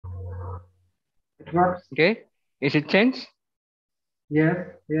works. Okay. Is it changed? Yes,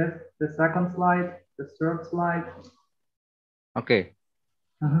 yes. The second slide, the third slide. Okay.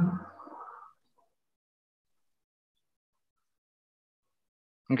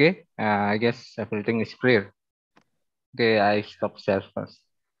 Okay. I guess everything is clear. Okay, I stop share first.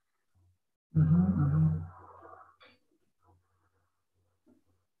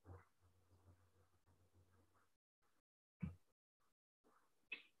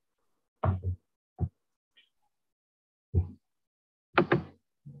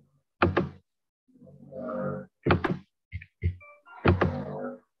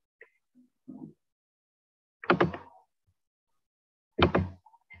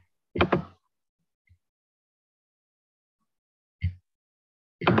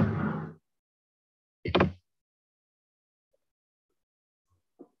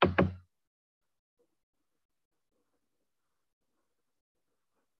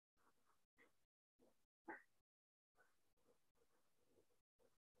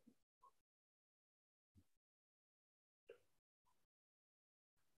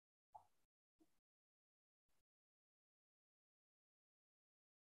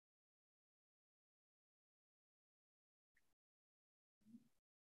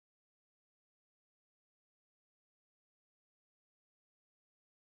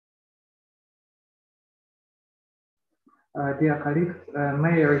 Dear colleagues,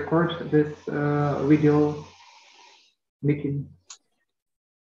 may I record this video meeting?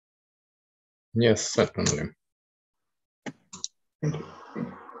 Yes, certainly. Thank you. Thank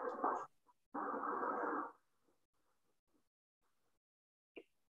you.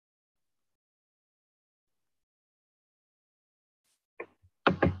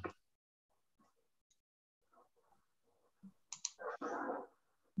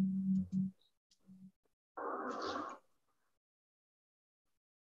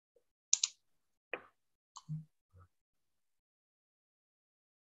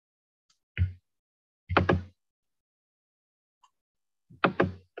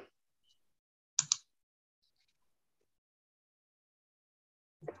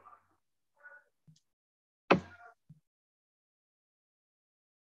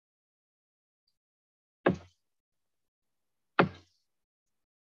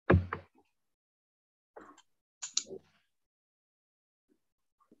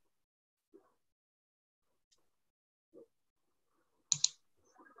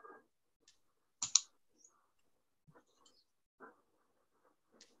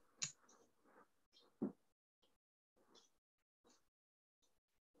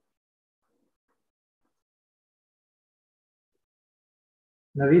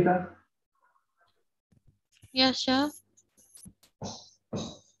 Navita? Yeah, sure.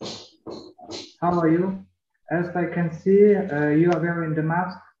 How are you? As I can see, you are wearing the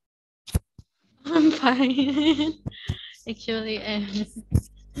mask. I'm fine. Actually,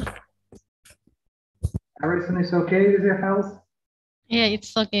 Everything is okay with your health? yeah,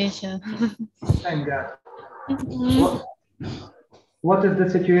 it's okay, sure. Thank God. What is the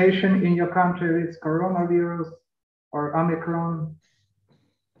situation in your country with coronavirus or Omicron?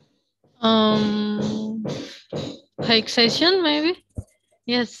 Hike session maybe?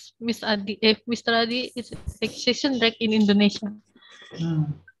 Yes, Mr. Adi is hike session like in Indonesia.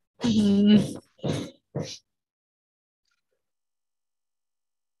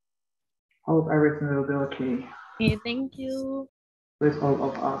 Hope everything will be okay. Okay, thank you. With all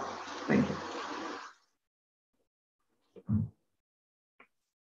of us. Thank you.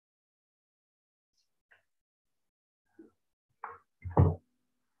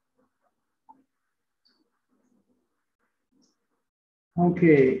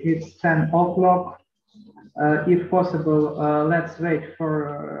 Okay, it's 10 o'clock. If possible, let's wait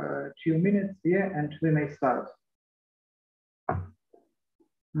for 2 minutes here and we may start.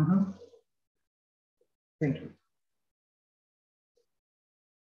 Thank you.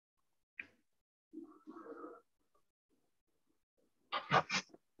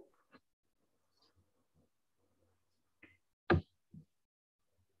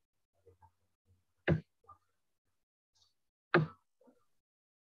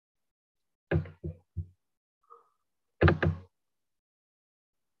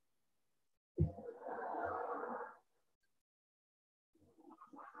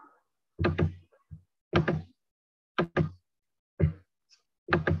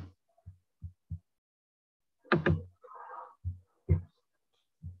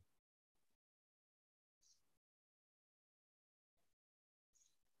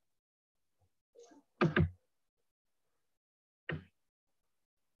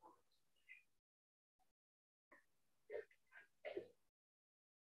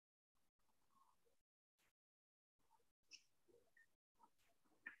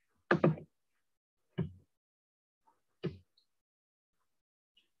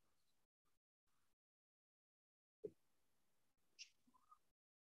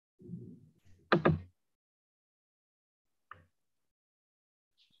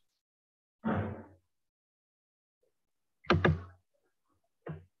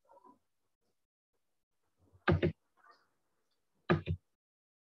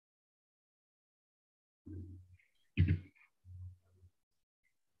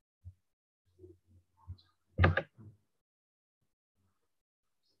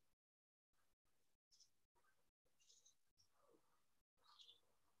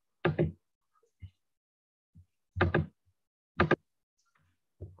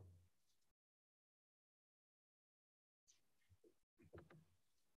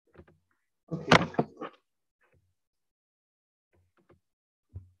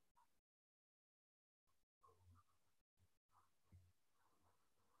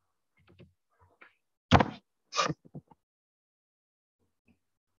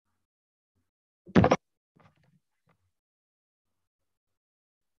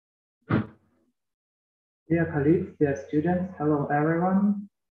 Dear colleagues, dear students, hello everyone.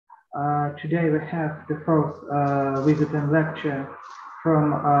 Today we have the first visiting lecture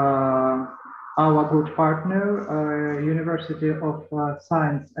from our good partner, University of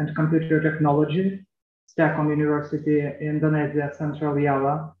Science and Computer Technology, M.Kom University, Indonesia, Central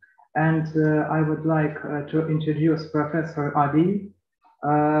Java. And I would like to introduce Professor Adi.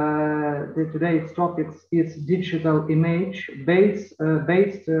 Today's topic is digital image based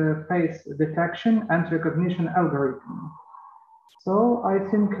face detection and recognition algorithm. So I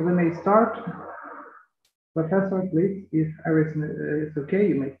think we may start. Professor, please, if everything is okay,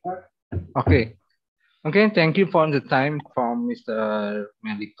 you may start. Okay. Okay, thank you for the time from Mr.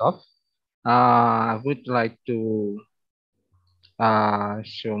 Melikov. I would like to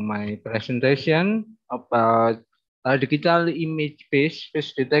show my presentation about digital image-based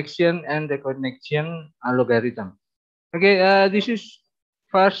face detection and recognition algorithm. Okay, this is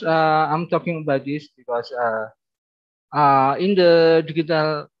first, I'm talking about this because in the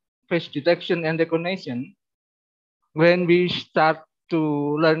digital face detection and recognition, when we start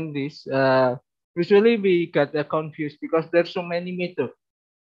to learn this, usually we get confused because there's so many methods,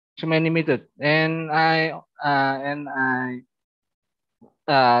 and I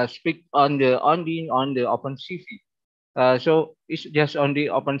speak on the OpenCV. So it's just on the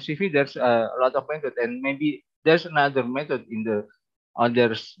OpenCV. There's a lot of method, and maybe there's another method in the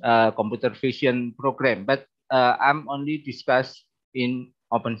other computer vision program, but I'm only discuss in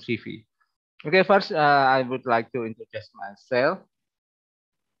OpenCV. Okay, first I would like to introduce myself.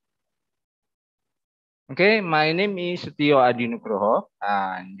 Okay, my name is Setiyo Nugroho,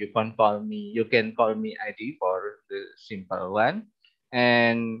 and you can call me ID for the simple one.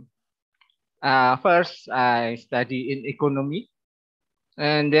 And first I study in economy,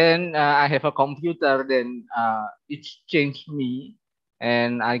 and then I have a computer. Then it's changed me,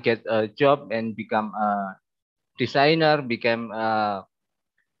 and I get a job and become a designer, become a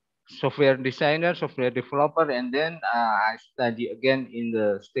software designer, software developer, and then I study again in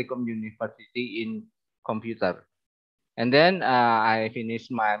the M.Kom University in computer. And then I finished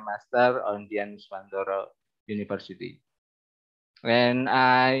my master on Dnipro University. And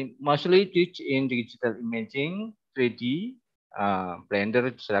I mostly teach in digital imaging, 3D,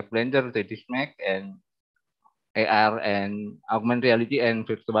 Blender, select Blender, 3D Max, and AR and augmented reality and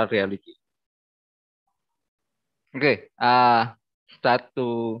virtual reality. Okay, start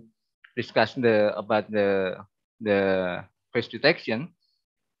to discuss about the face detection.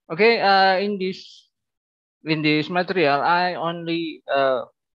 Okay, in this material, I only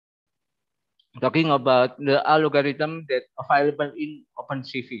talking about the algorithm that available in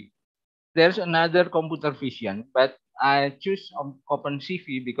OpenCV. There's another computer vision, but I choose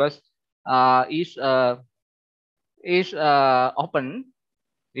OpenCV because is open,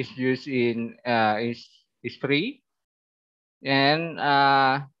 is used in is free, and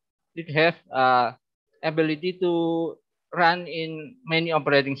it have ability to run in many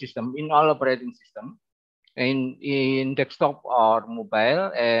operating system, in all operating system, in desktop or mobile,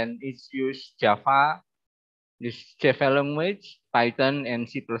 and it's used Java, this Java language, Python, and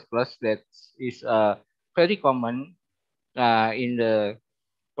C++. That is very common in the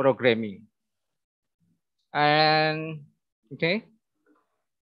programming. And okay,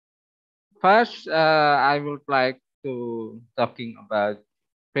 first I would like to talking about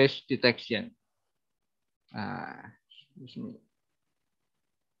face detection. Excuse me.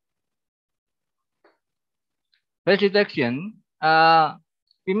 Face detection,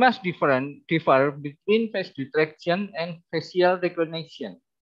 we must differ between face detection and facial recognition.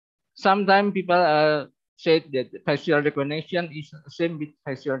 Sometimes people say that facial recognition is the same with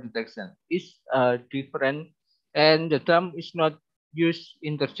facial detection. It's different, and the term is not used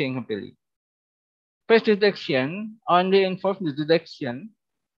interchangeably. Face detection only involves the detection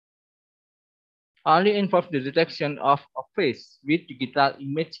of a face with digital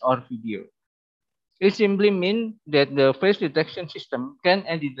image or video. It simply means that the face detection system can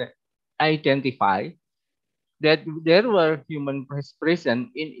identify that there were human present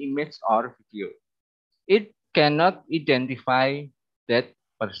in image or video. It cannot identify that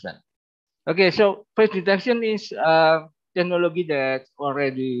person. Okay, so face detection is a technology that's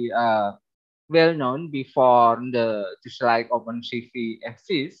already well known before just like OpenCV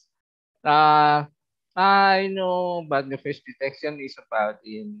exists. I know, but the face detection is about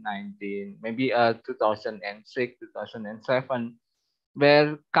in 2006, 2007,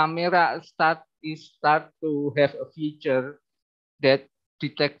 where camera start to have a feature that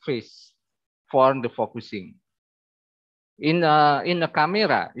detect face for the focusing. In a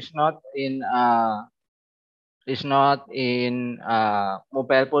camera, it's not in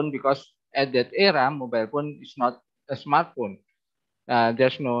mobile phone because at that era, mobile phone is not a smartphone.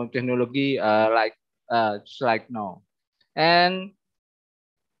 There's no technology just like now. And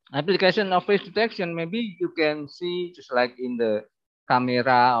application of face detection, maybe you can see just like in the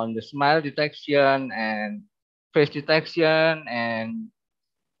camera on the smile detection and face detection and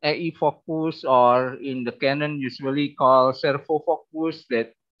AE focus, or in the Canon usually called servo focus,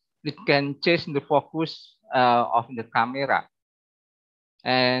 that it can change the focus of the camera.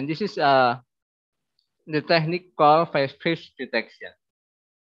 And this is the technique called face detection.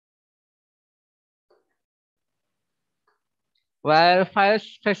 While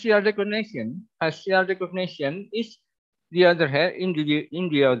facial recognition is the other hand, in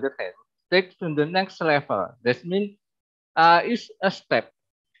the other hand, take to the next level. That means is a step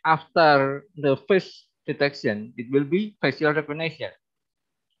after the face detection. It will be facial recognition.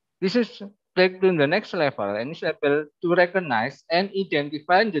 This is take to the next level and is able to recognize and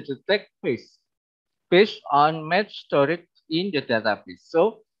identify the detect face based on match storage in the database.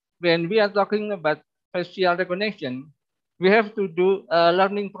 So when we are talking about facial recognition, we have to do a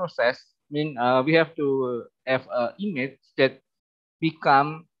learning process. We have to have an image that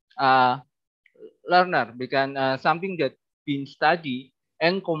become learner, become something that been studied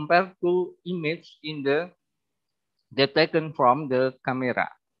and compared to image in the that taken from the camera.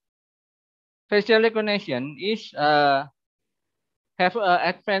 Facial recognition is have an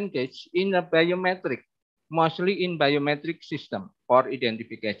advantage in a biometric, mostly in biometric system for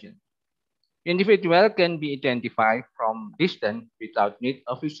identification. Individual can be identified from distance without need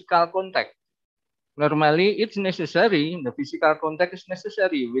of physical contact. Normally, it's necessary, the physical contact is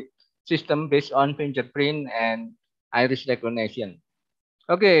necessary with system based on fingerprint and iris recognition.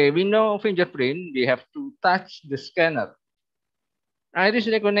 Okay, we know fingerprint, we have to touch the scanner. Iris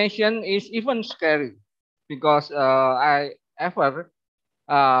recognition is even scary because I ever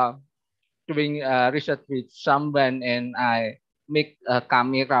doing research with someone and I make a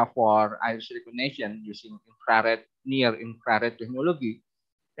camera for iris recognition using infrared, near infrared technology.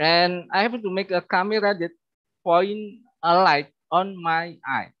 And I have to make a camera that point a light on my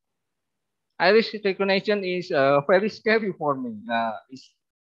eye. Iris recognition is very scary for me.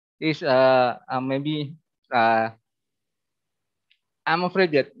 Maybe I'm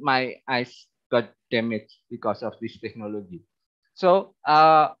afraid that my eyes got damaged because of this technology. So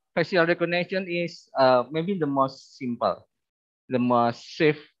facial recognition is maybe the most simple, the most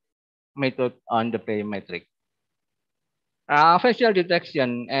safe method on the biometric. Facial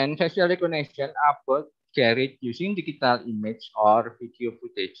detection and facial recognition are both carried using digital image or video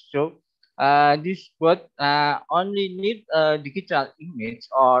footage. So this both only need a digital image,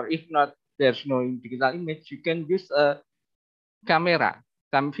 or if not, there's no digital image, you can use a camera,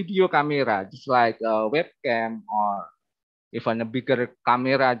 some video camera, just like a webcam or even a bigger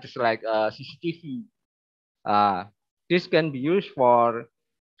camera, just like a CCTV. This can be used for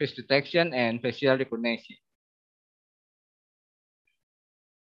face detection and facial recognition.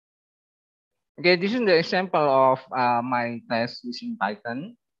 Okay, this is the example of my test using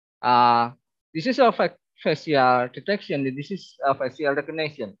Python. This is a facial detection. This is a facial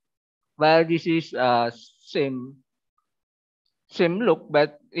recognition. Well, this is same look,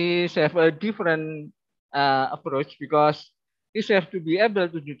 but it have a different approach because it have to be able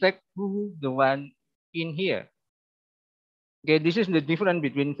to detect who the one in here. Okay, this is the difference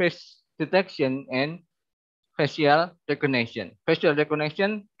between face detection and facial recognition. Facial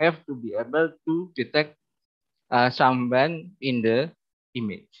recognition have to be able to detect someone in the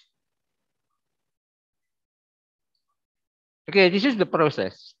image. Okay, this is the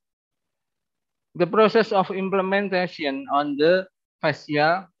process. The process of implementation on the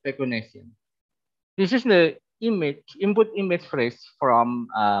facial recognition. This is the image, input image phrase from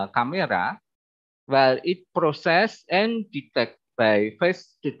camera, while it process and detect by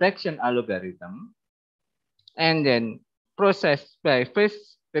face detection algorithm, and then processed by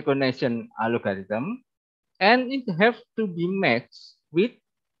face recognition algorithm, and it have to be matched with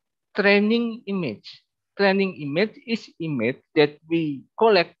training image. Training image is image that we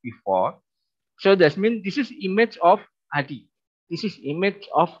collect before. So that means this is image of Adi. This is image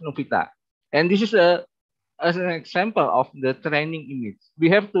of Novita. And this is as an example of the training image. We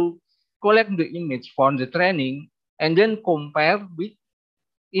have to collect the image for the training and then compare with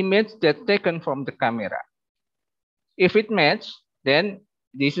image that taken from the camera. If it match, then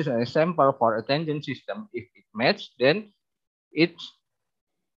this is an example for attention system. If it match, then it's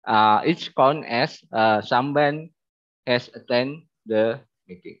count as someone has attend the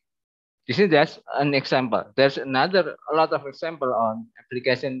meeting. This is just an example. There's a lot of example on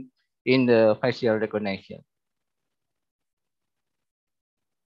application in the facial recognition.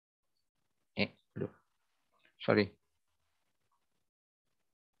 Sorry.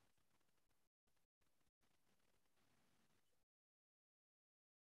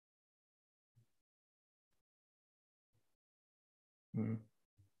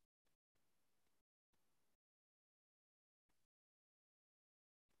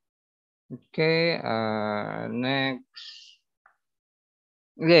 Okay, next.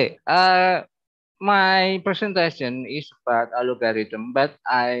 Okay, my presentation is about algorithm, but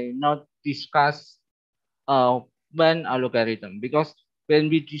I not discuss one algorithm because when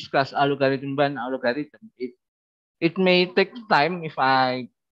we discuss one algorithm, it may take time if I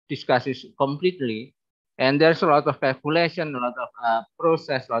discuss it completely, and there's a lot of calculation, a lot of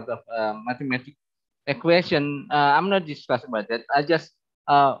process, a lot of mathematical equation. I'm not discussing about that. I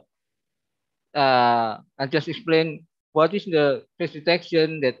just explain what is the face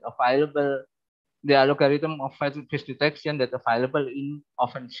detection that available, the algorithm of face detection that available in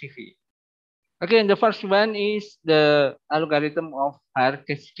OpenCV. Okay, the first one is the algorithm of hair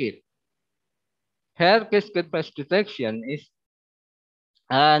cascade. Hair cascade face detection is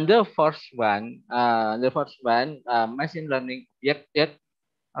the first one, machine learning object that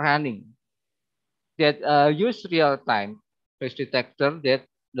running that use real time face detector that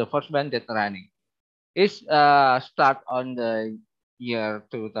the first one that running is start on the year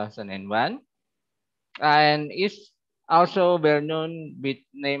 2001 and is also well known with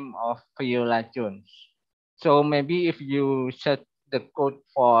name of Viola Jones. So maybe if you set the code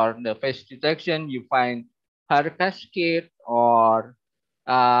for the face detection, you find her cascade or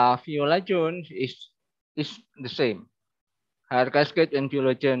Viola Jones is the same. Her cascade and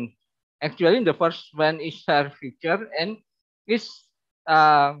Viola Jones. Actually, the first one is her feature and is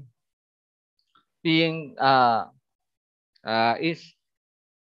uh, being is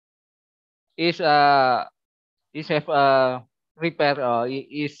is uh is have a repair or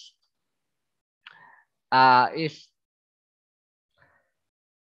is have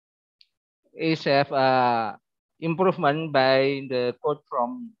a improvement by the code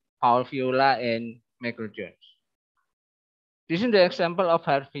from Paul Viola and Michael Jones. This is the example of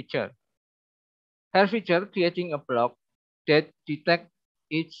her feature. Her feature creating a block that detect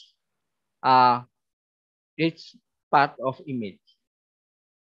each uh each part of image.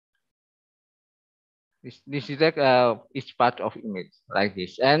 This detect each part of image like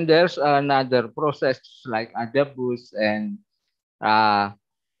this. And there's another process like adabus and uh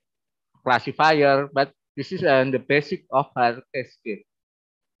classifier, but this is the basic of her cascade.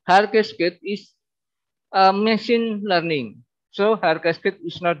 Her cascade is machine learning. So her cascade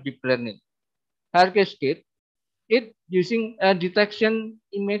is not deep learning. Her cascade it using a detection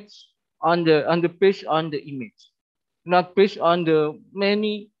image on the page on the image, not based on the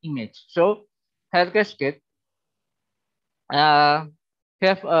many image. So her cascade uh,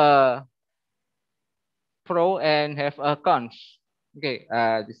 have a pro and have a cons. Okay,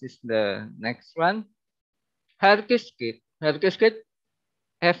 this is the next one. Her cascade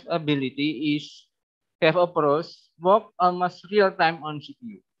have ability is have a pros work almost real time on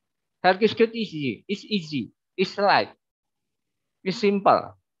CPU. Her cascade is easy, it's light, it's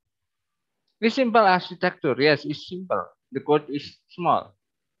simple. It's simple architecture, yes, it's simple. The code is small.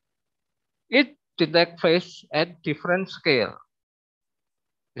 It detect face at different scale.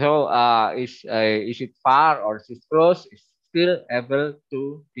 So is it far or is it close? It's still able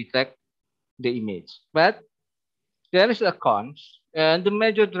to detect the image. But there is a cons, and the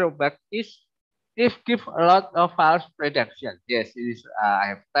major drawback is if give a lot of false prediction. Yes, it is.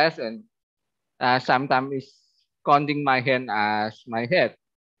 I have test and sometimes it's counting my hand as my head.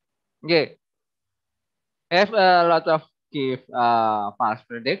 Okay, have a lot of give false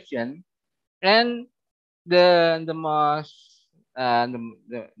prediction, and the most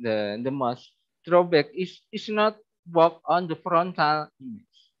the most drawback is not work on the frontal image.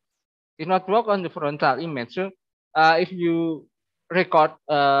 It's not work on the frontal image. So if you record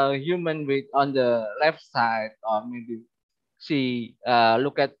a human with on the left side or maybe see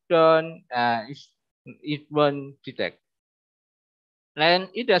look at down, it won't detect. And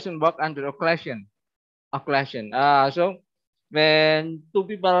it doesn't work under occlusion. So when two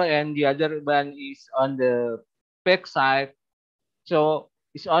people and the other one is on the back side, so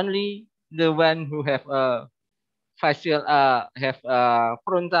it's only the one who have a facial have a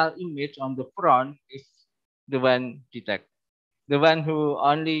frontal image on the front is the one detect. The one who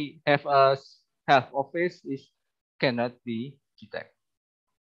only have a half of face is cannot be detect.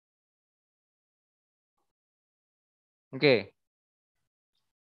 Okay,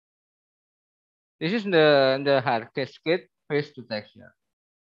 this is the hard cascade face detection.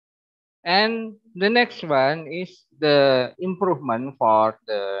 And the next one is the improvement for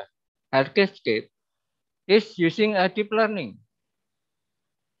the hard cascade is using a deep learning,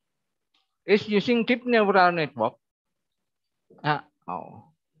 is using deep neural network.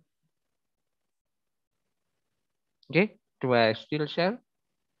 Oh. Okay, do I still share?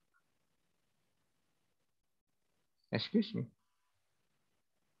 Excuse me.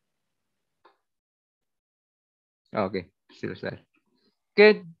 Okay, still share.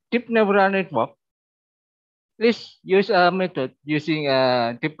 Okay, deep neural network is use a method using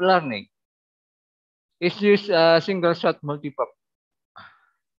deep learning. It's use a single shot multipurpose.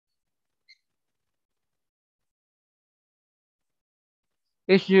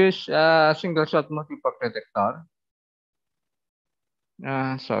 It's use a single shot multipurpose detector.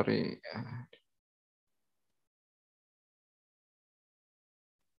 Sorry.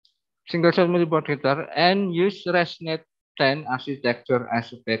 Single shot multipurpose detector and use ResNet 10 architecture as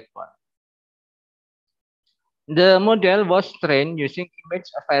a backbone. The model was trained using image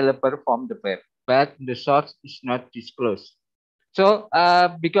available from the web, but the source is not disclosed. So,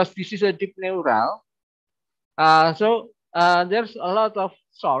 because this is a deep neural, there's a lot of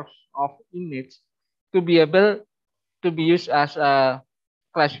source of image to be able to be used as a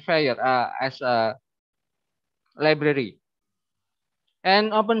classifier, as a library.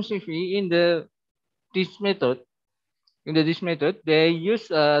 And OpenCV this method, this method, they use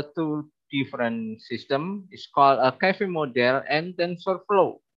two different system. It's called a cafe model and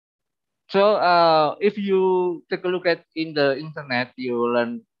TensorFlow. So if you take a look at in the internet, you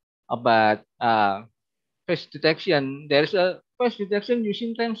learn about face detection. There's a face detection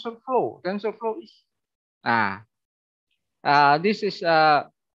using TensorFlow. TensorFlow is ah this is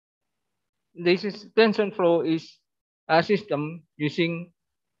TensorFlow is a system using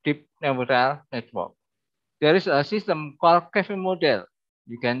deep neural network. There is a system called cafe model.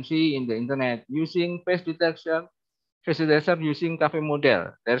 You can see in the internet using face detection using cafe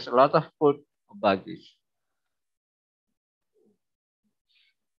model. There's a lot of code about this.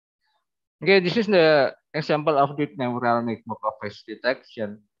 Okay, this is the example of deep neural network of face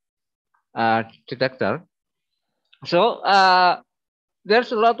detection detector. So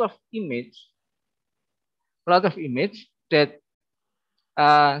there's a lot of image that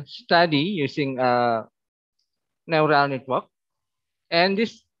study using neural network, and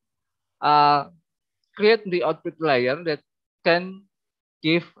this create the output layer that can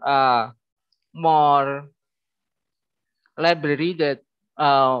give more library that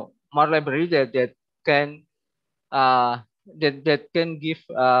that can that can give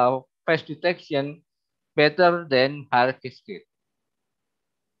face detection better than hard cascade.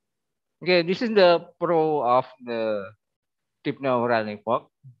 Okay, this is the pro of the deep neural network.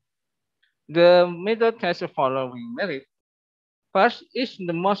 The method has the following merit. First is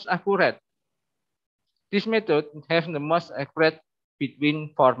the most accurate. This method has the most accurate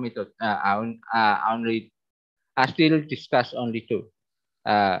between four methods. I still discuss only two.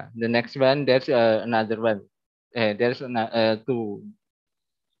 The next one, there's another one. There's another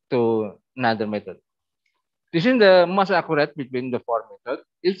method. This is the most accurate between the four methods.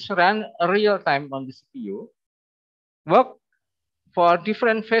 It's run real time on the CPU. Work for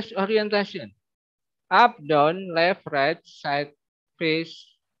different face orientation. Up, down, left, right, side,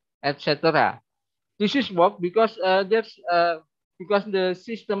 face, etc. This is work because because the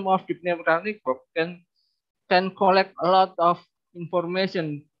system of deep neural network can collect a lot of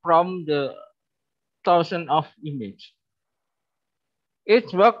information from the thousand of image.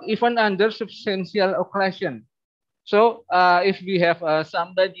 It work even under substantial occlusion. So if we have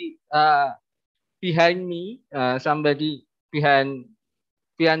somebody behind me, somebody behind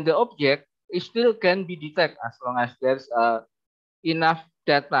the object, it still can be detected as long as there's enough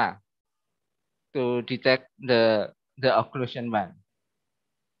data to detect the occlusion band.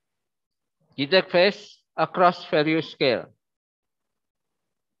 Detect face across various scale.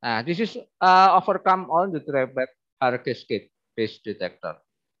 This is overcome all the drawback hard cascade face detector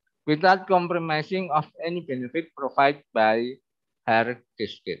without compromising of any benefit provided by hard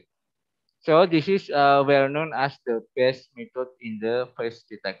cascade. So this is well known as the best method in the face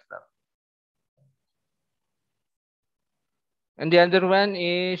detector. And the other one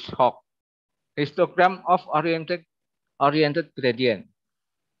is HOC, histogram of oriented gradient.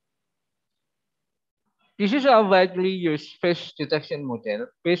 This is a widely used face detection model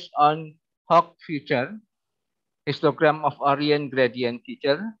based on HOC feature, histogram of orient gradient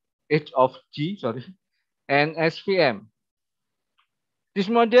feature, H of G, and SVM. This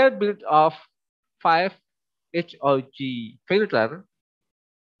model built of 5 HOG filter,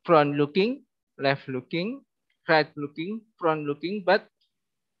 front looking, left looking, right looking, front looking, but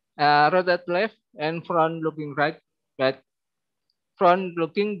rotate left, and front looking right, but front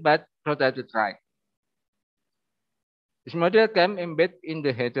looking but rotated right. This model can embed in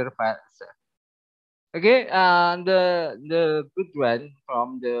the header file itself. Okay, the good one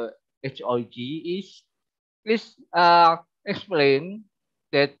from the HOG is explain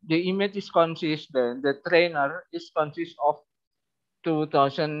that the image is consistent. The trainer is consist of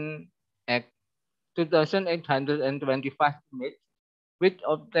 2000 2825 images which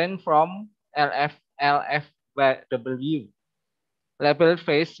obtained from LFW labeled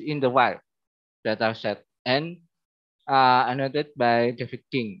face in the wild dataset and annotated by David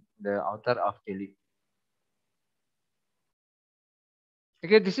King, the author of the list.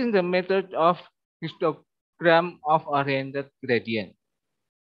 Okay, this is the method of histogram of oriented gradient.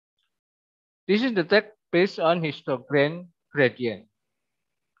 This is the text based on histogram gradient.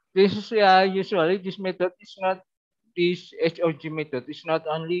 This is usually this method is not this HOG method is not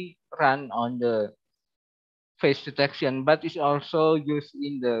only run on the face detection, but is also used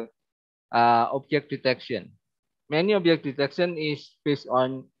in the object detection. Many object detection is based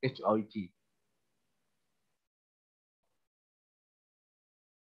on HOG.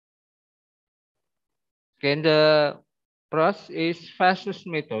 Okay, the process is fastest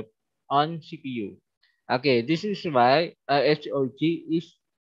method on CPU. Okay, this is why HOG is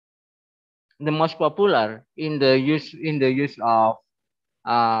the most popular in the use uh,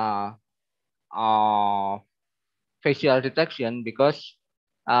 of facial detection because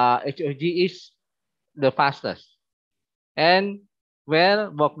HOG is the fastest and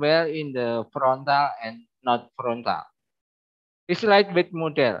work well in the frontal and not frontal. It's lightweight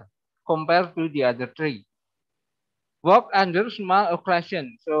model compared to the other three. Work under small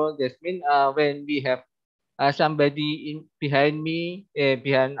occlusion. So that means when we have somebody in behind me,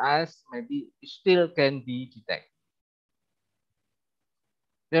 behind us, maybe still can be detected.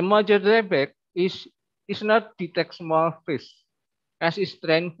 The major drawback is not detect small face, as is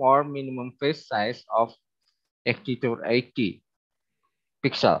trained for minimum face size of 80 to 80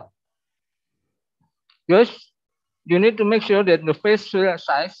 pixel. Because you need to make sure that the face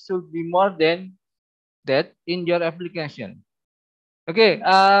size should be more than that in your application. Okay,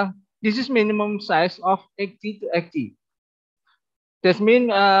 this is minimum size of 80 to 80. That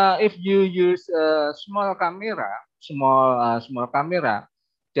means if you use a small camera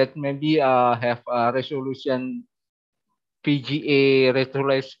that maybe have a resolution VGA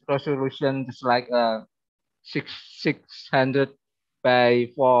resolution just like 600 by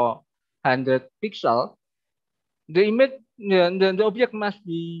 400 pixel, the image the object must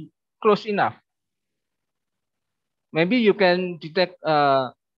be close enough. Maybe you can detect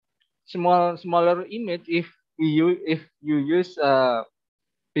a smaller image if you use a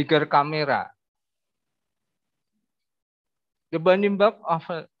bigger camera. The bounding box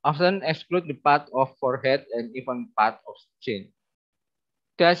often exclude the part of forehead and even part of chin.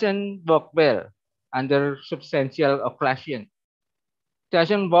 Doesn't work well under substantial occlusion.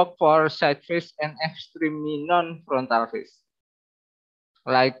 Doesn't work for side face and extremely non-frontal face,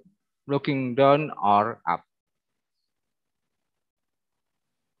 like looking down or up.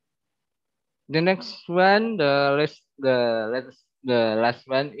 The next one, the last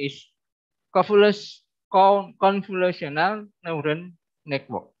one is convolutional neural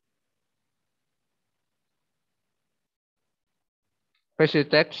network. Face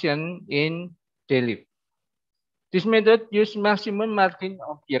detection in Dnipro. This method uses maximum margin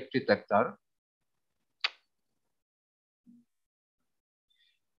object detector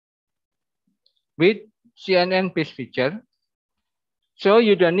with CNN-based feature. So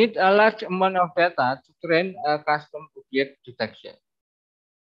you don't need a large amount of data to train a custom object detection.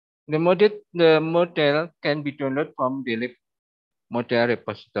 The model can be downloaded from the model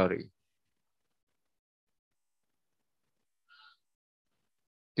repository.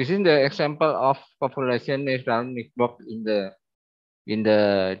 This is the example of population neural network in the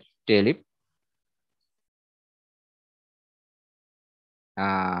Dnipro.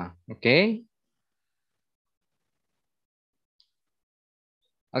 Okay.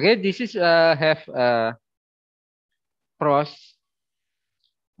 Okay, this is have pros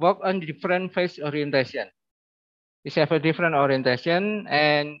work on different face orientation. It have a different orientation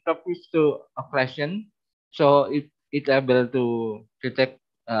and focus to occlusion, so it able to detect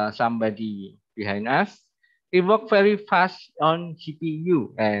somebody behind us. It work very fast on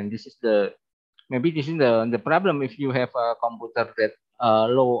CPU, and this is maybe this is the problem if you have a computer that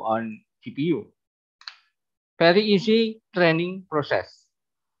low on CPU. Very easy training process.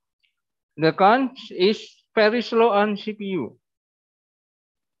 The cons is very slow on CPU.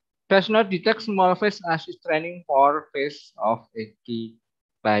 Does not detect small face as is training for face of 80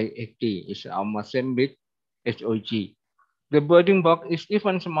 by 80 is almost same with HOG. The bounding box is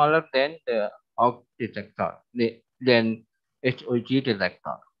even smaller than the OG detector. than HOG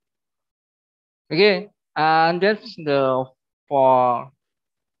detector. Okay, and for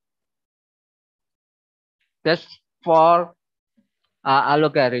that's for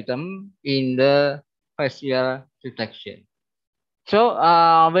algorithm in the facial detection. So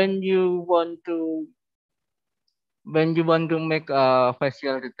when you want to make a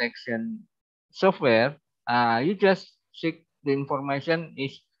facial detection software, you just seek the information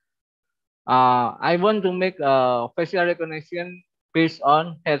is I want to make a facial recognition based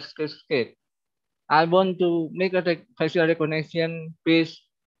on headscape. I want to make a facial recognition based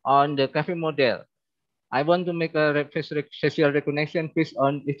on the cafe model. I want to make a facial recognition based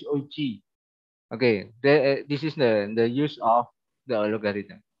on HOG. Okay, this is the use of the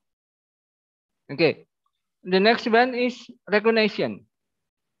algorithm. Okay, the next one is recognition.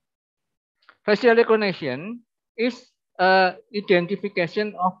 Facial recognition is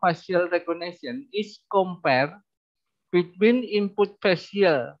identification of facial recognition is compared between input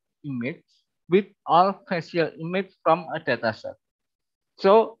facial image with all facial image from a dataset.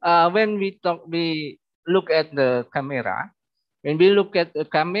 So when we look at the camera. When we look at the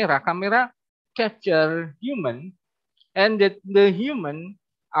camera capture human, and that the human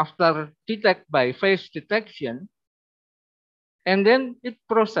after detect by face detection, and then it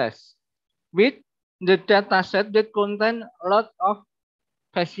process with the data set that contain a lot of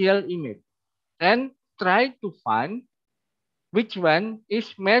facial image and try to find which one is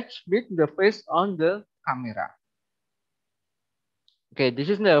matched with the face on the camera. Okay, this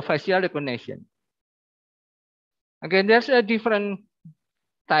is the facial recognition. Okay, there's a different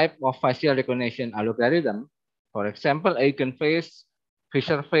type of facial recognition algorithm. For example, eigenface,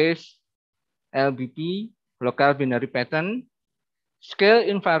 Fisher face, LBP, local binary pattern, scale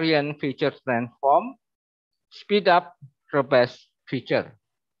invariant feature transform, speed up robust feature.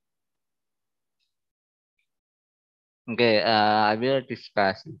 Okay, I will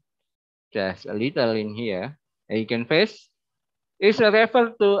discuss just a little in here. Eigenface is a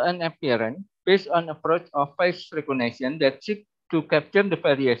refer to an appearance based on approach of face recognition that seek to capture the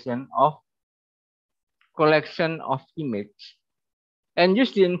variation of collection of image and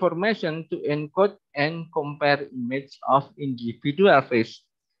use the information to encode and compare image of individual face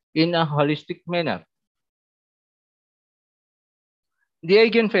in a holistic manner. The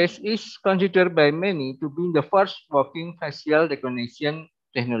eigenface is considered by many to be the first working facial recognition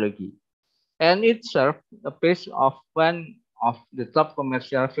technology, and it serves the base of one of the top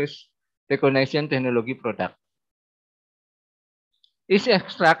commercial face recognition technology products. It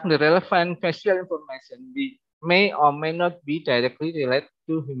extracts the relevant facial information which may or may not be directly related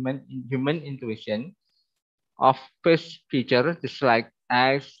to human intuition of face features just like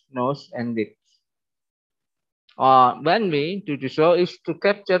eyes, nose, and lips. One way to do so is to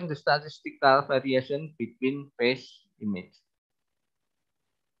capture the statistical variation between face image.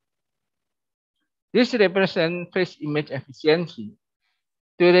 This represents face image efficiency.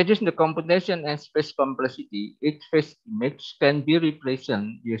 To reduce the computation and space complexity, each face image can be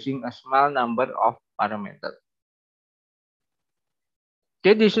represented using a small number of parameters.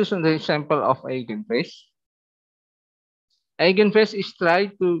 Okay, this is an example of eigenface. Eigenface is try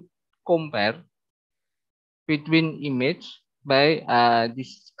to compare between image by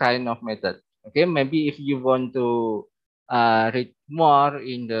this kind of method. Okay, maybe if you want to read more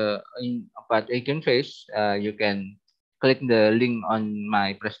in about eigenface, you can click the link on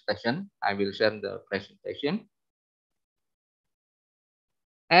my presentation. I will share the presentation.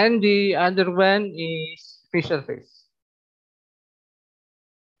 And the other one is Fisher face.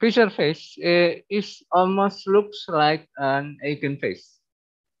 Fisher face is almost looks like an eigenface.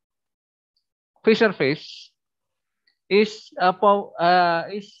 Fisher face is a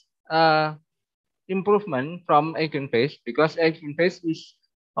improvement from eigenface because eigenface is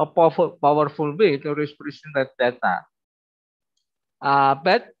a powerful way to represent that data.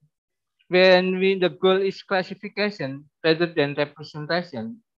 But when the goal is classification rather than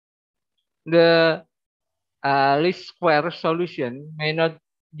representation, the least square solution may not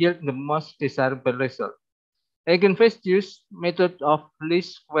yield the most desirable result. Eigenface use method of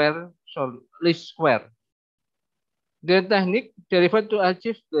least square. The technique derived to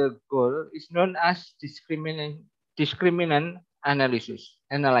achieve the goal is known as discriminant analysis.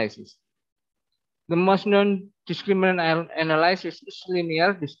 The most known discriminant analysis is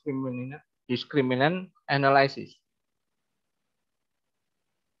linear discriminant analysis.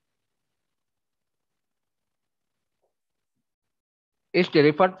 It's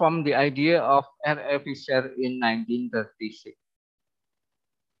derived from the idea of R.A. Fisher in 1936.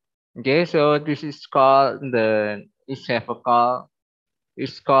 Okay, so this is called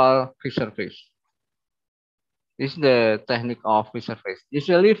it's called Fisher face. This is the technique of feature face.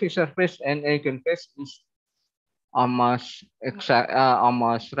 Usually, feature face and eigen face is almost exact,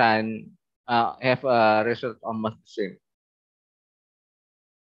 almost run, have a result almost the same.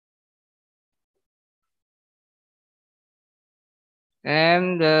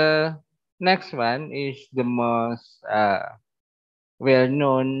 And the next one is the most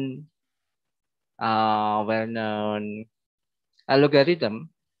well-known well-known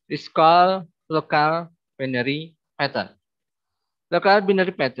algorithm. It's called local binary pattern. Local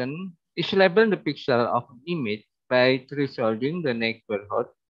binary pattern is labeled the pixel of an image by thresholding the neighborhood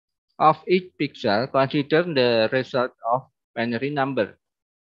of each pixel. Consider the result of binary number.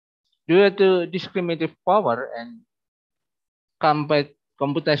 Due to discriminative power and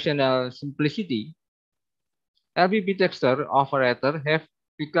computational simplicity, LBB texture operator have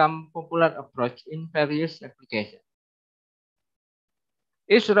become popular approach in various applications.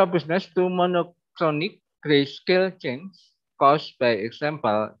 Its robustness to monochronic grayscale change caused by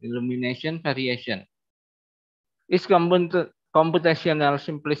example illumination variation. Its computational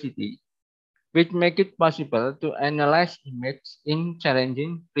simplicity, which make it possible to analyze images in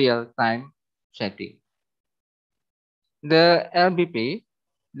challenging real-time setting. The LBP,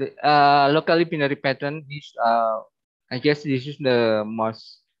 the locally binary pattern is, I guess this is the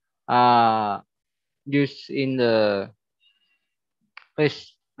most used in the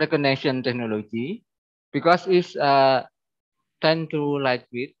face recognition technology because it's tend to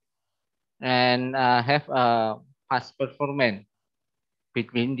lightweight and have a fast performance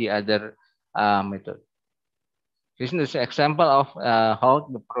between the other method. This is an example of how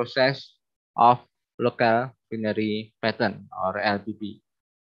the process of local binary pattern or LBP.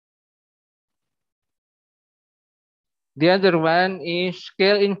 The other one is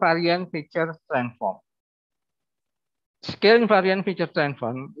scale invariant feature transform. Scale invariant feature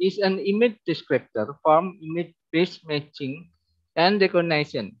transform is an image descriptor from image-based matching and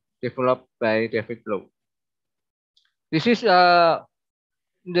recognition developed by David Low. This is the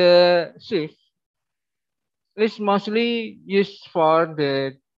shift is mostly used for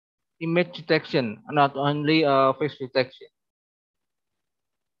the image detection, not only face detection.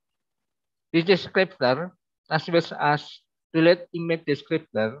 This descriptor, as well as related image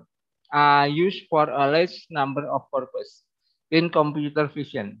descriptor, are used for a large number of purposes in computer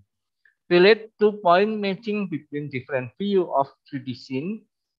vision, relate to point matching between different view of 3D scene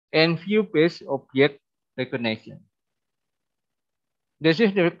and view-based object recognition. This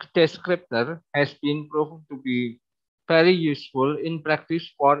descriptor has been proven to be very useful in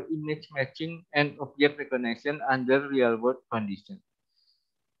practice for image matching and object recognition under real-world conditions.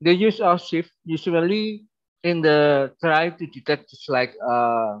 The use of shift usually in the try to detect just like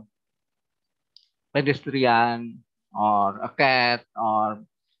a pedestrian or a cat or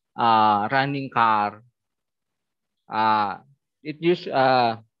a running car. It use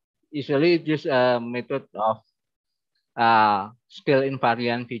usually it use a method of scale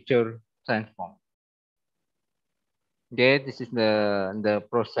invariant feature transform. Okay, this is the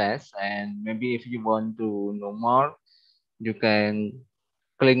process, and maybe if you want to know more, you can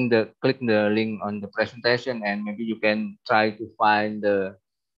click the link on the presentation, and maybe you can try to find the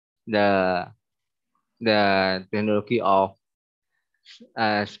the technology of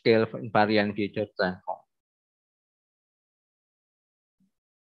scale invariant feature transform.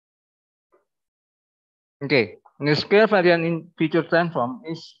 Okay, the scale variant in feature transform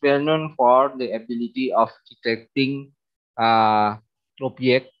is well known for the ability of detecting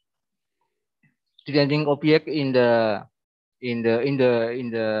object in the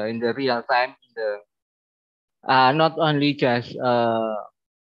real time in the not only just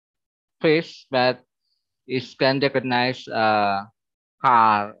face but it can recognize a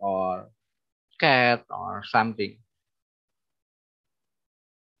car or cat or something.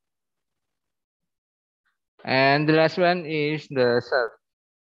 And the last one is the surf.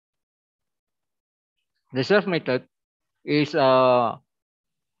 The surf method is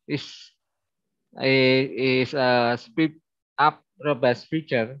is a speed up robust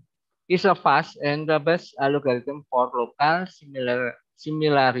feature is a fast and robust algorithm for local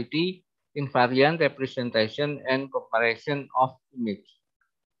similarity invariant representation and comparison of image.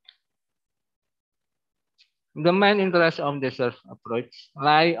 The main interest of the search approach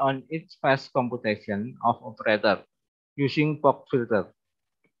lie on its fast computation of operator using POC filter.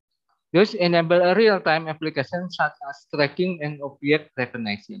 Those enable a real-time application such as tracking and object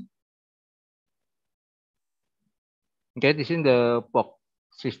recognition. Okay, this is the POC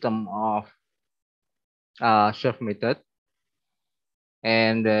system of search method,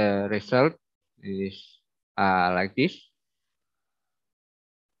 and the result is like this.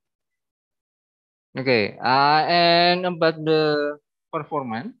 Okay. And about the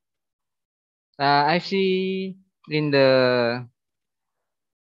performance, I see in the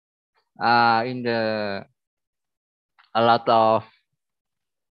in the a lot of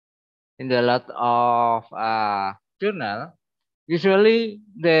journal. Usually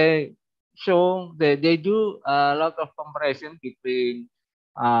they show they do a lot of comparison between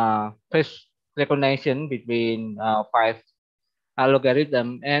face recognition between five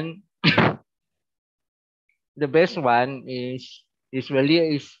algorithm, and the best one is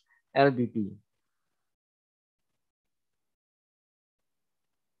usually is LBP.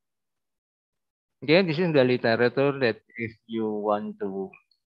 Okay, this is the literature that if you want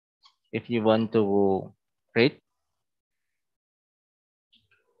to read.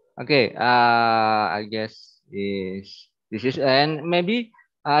 Okay, I guess this is, and maybe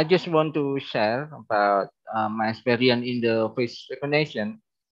I just want to share about my experience in the face recognition.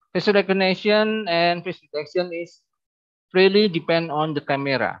 Face recognition and face detection is really depend on the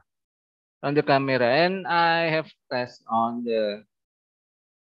camera, and I have test on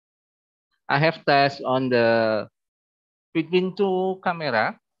the between two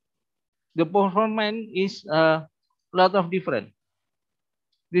camera. The performance is a lot of different.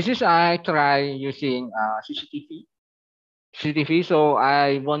 This is I try using CCTV. So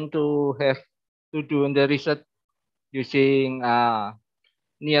I want to have to do the research using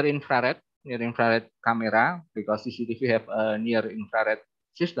near infrared camera, because CCTV have a near infrared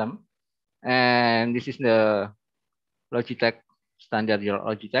system, and this is the Logitech standard your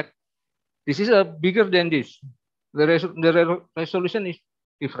Logitech. This is a bigger than this. The resolution is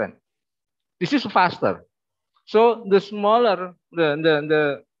different. This is faster. So the smaller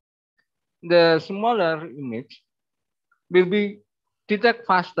the smaller image will be detect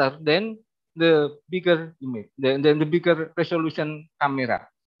faster than the bigger image, than the bigger resolution camera.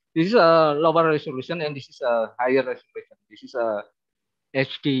 This is a lower resolution and this is a higher resolution. This is a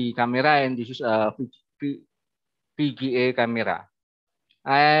HD camera and this is a VGA camera.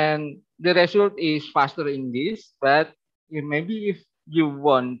 And the result is faster in this, but maybe if you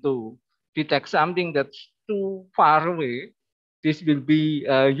want to detect something that's too far away, this will be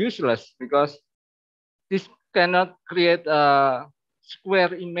useless, because this cannot create a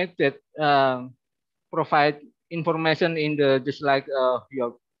square image that provide information in the just like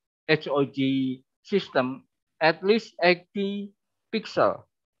your HOG system, at least 80 pixel.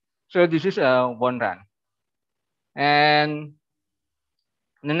 So this is one run. And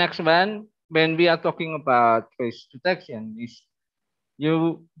the next one, when we are talking about face detection, is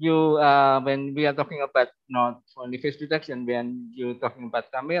when we are talking about not only face detection, when you're talking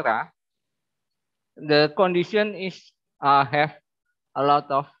about camera, the condition is have a lot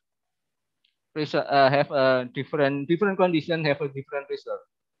of have a different condition, have a different result,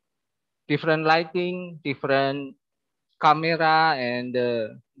 different lighting, different camera, and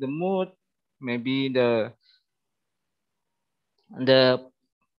the mood, maybe the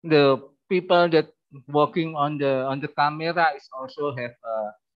the people that working on the camera is also have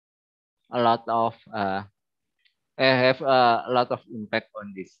a lot of a lot of impact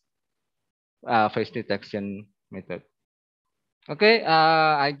on this face detection method. Okay,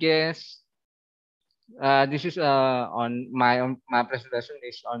 I guess this is on my presentation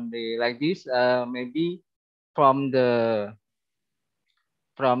is on the like this. Maybe from the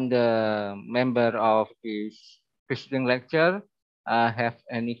member of this visiting lecture have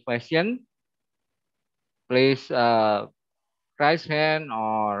any question, please raise hand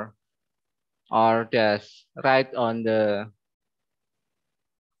or just write on the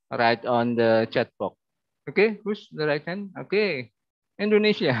chat box. Okay, who's the right hand? Okay,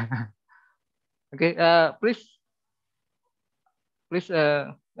 Indonesia. Okay, please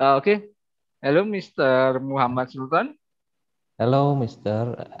okay. Hello, Mr. Muhammad Sultan. Hello,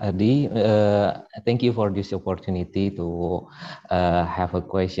 Mr. Adi. Thank you for this opportunity to have a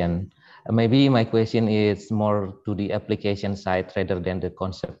question. Maybe my question is more to the application side rather than the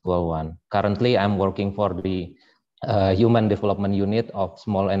conceptual one. Currently, I'm working for the Human Development Unit of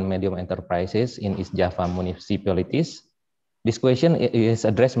Small and Medium Enterprises in East Java municipalities. This question is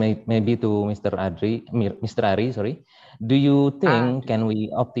addressed maybe to Mr. Ari, sorry. Do you think can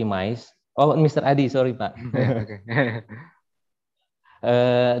we optimize? Oh, Mr. Adi, sorry, Pak. Okay.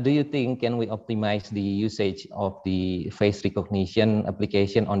 Do you think can we optimize the usage of the face recognition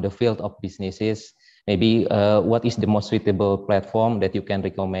application on the field of businesses? Maybe what is the most suitable platform that you can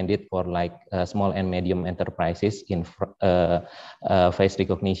recommend it for like small and medium enterprises in face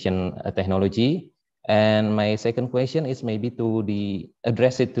recognition technology? And my second question is maybe to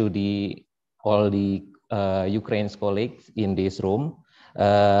address it to all the Ukraine's colleagues in this room.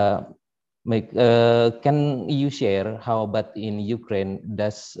 Can you share how about in Ukraine,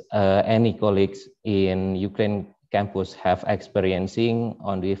 does any colleagues in Ukraine campus have experiencing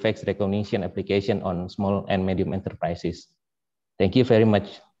on the face recognition application on small and medium enterprises? Thank you very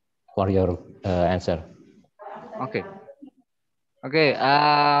much for your answer. Okay. Okay.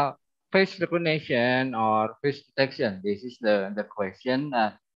 Face recognition or face detection. This is the question.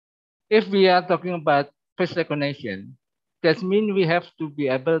 If we are talking about face recognition, that means we have to be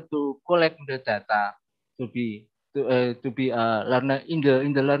able to collect the data to be a learner in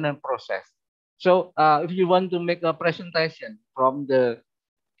the learning process. So if you want to make a presentation from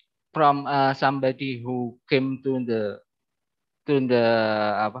somebody who came to the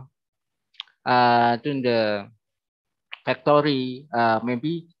apa to the factory,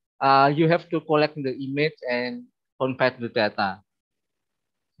 maybe you have to collect the image and convert the data.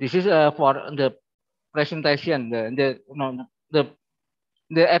 This is for the presentation, the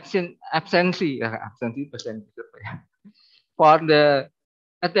absency percent for the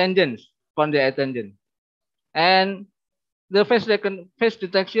attendance, and the face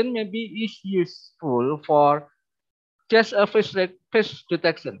detection maybe is useful for just a face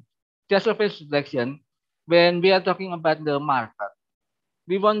detection, when we are talking about the market.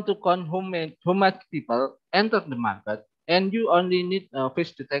 We want to count how much people enter the market, and you only need a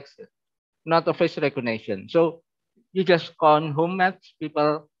face detection, not a face recognition. So you just count how much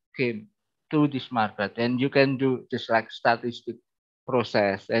people came to this market, and you can do just like statistic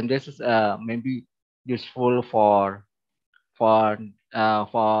process. And this is maybe useful for uh,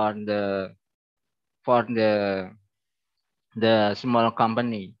 for the for the small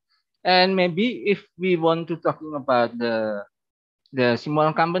company. And maybe if we want to talking about the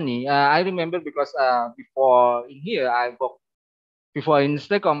small company, I remember because before in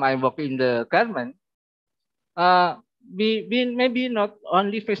Stekom I work in the government. We maybe not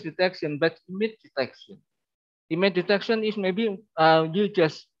only face detection but image detection. Image detection is maybe you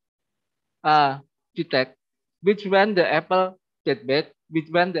just detect which one the apple get bad, which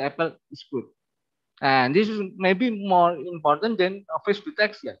one the apple is good, and this is maybe more important than face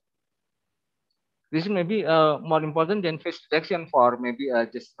detection. This is maybe more important than face detection for maybe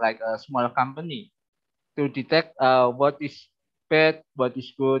just like a small company to detect what is bad, what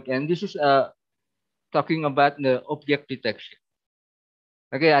is good, and this is talking about the object detection.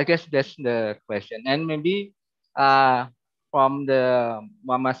 Okay, I guess that's the question. And maybe from the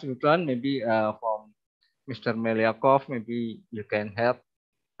Mama Sultan, maybe from Mr. Meliakov, maybe you can help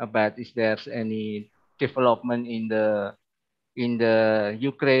about if there's any development in the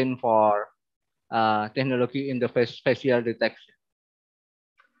Ukraine for technology in the facial detection.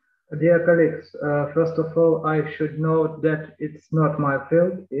 Dear colleagues, first of all, I should note that it's not my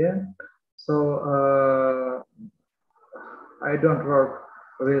field, yeah. So I don't work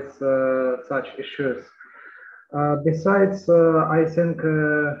with such issues. Besides, I think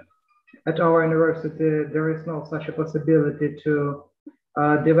at our university there is no such a possibility to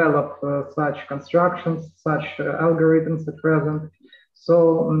develop such constructions, such algorithms at present.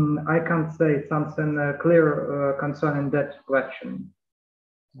 So I can't say something clear concerning that question.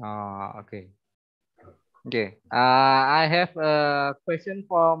 Okay. Okay. I have a question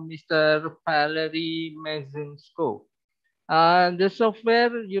from Mr. Valery Mezinsko. The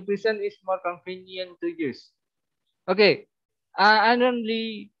software you present is more convenient to use. Okay. I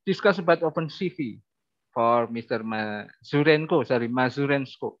only discuss about OpenCV for Mr. Mazurenko.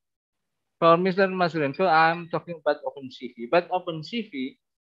 For Mr. Mazurenko, I'm talking about OpenCV. But OpenCV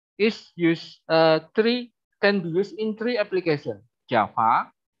is used can be used in three applications: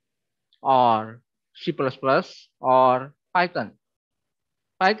 Java, or C++, or Python.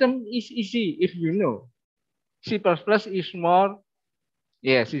 Python is easy if you know. C++ is more,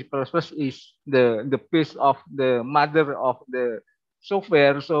 C++ is the piece of the mother of the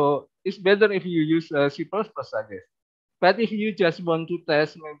software. So it's better if you use C++, I guess. But if you just want to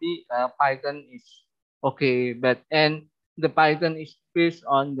test, maybe Python is okay. And the Python is based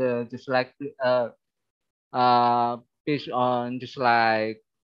on the based on just like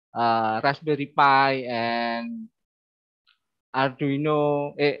Raspberry Pi and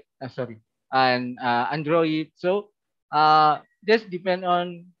Arduino, and Android. So just depend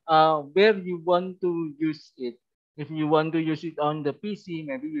on where you want to use it. If you want to use it on the PC,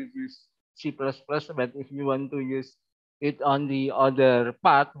 maybe you use C++. But if you want to use it on the other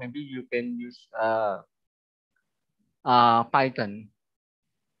part, maybe you can use Python.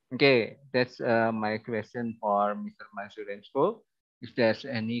 Okay, that's my question for Mr. Mazurensko. If there's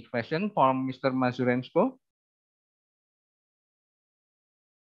any question from Mr. Mazurensko.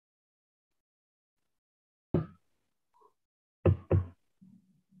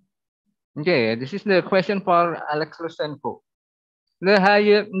 Okay, this is the question for Alex Lusenko. The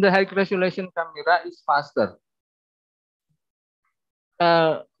high resolution camera is faster.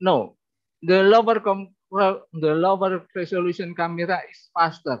 No, the lower resolution camera is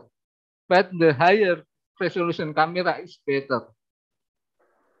faster, but the higher resolution camera is better.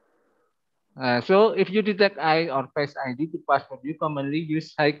 So if you detect eye or face ID to password, you commonly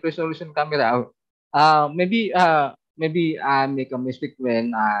use high resolution camera. Maybe I make a mistake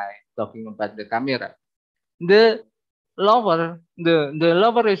when I talking about the camera. The lower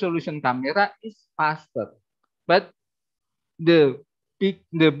resolution camera is faster, but the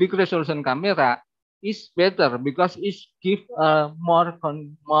big resolution camera is better because it give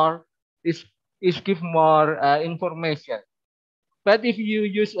is give more information. But if you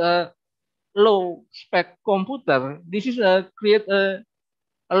use a low spec computer, this is create a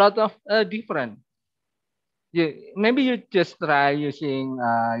lot of different. Yeah, maybe you just try using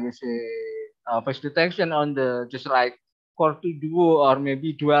face detection on the just like core 2 duo or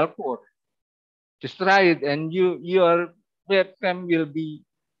maybe dual core. Just try it, and your webcam will be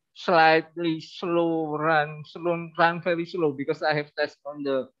slightly run very slow because I have tested on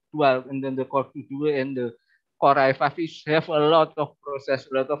the dual and then the core 2 duo and the core i5 is have a lot of process,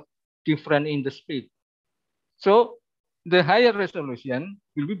 a lot of different in the speed. So the higher resolution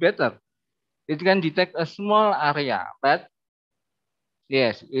will be better. It can detect a small area, but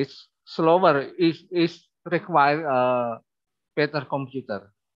yes, it's slower. Is require a better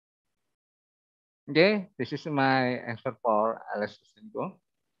computer. Okay, this is my answer for Alex Lusenko.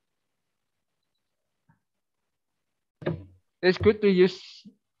 It's good to use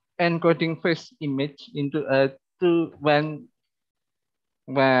encoding face image into a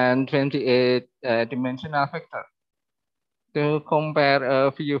 128 dimensional vector to compare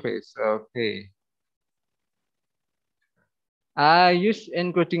a view face. Okay. I use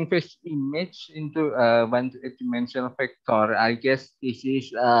encoding face image into a 128 dimensional vector. I guess this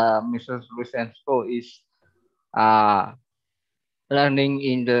is Mr. Lusenko is learning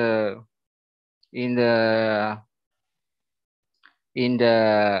in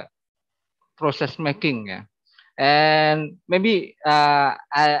the process making, yeah. And maybe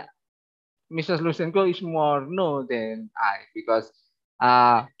Mrs. Lusenko is more know than I because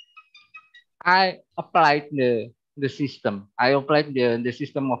I applied the system. I applied the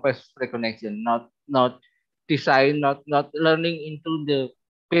system of face recognition, not design, not learning into the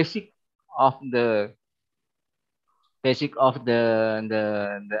basic of the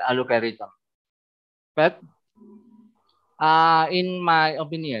the algorithm. But in my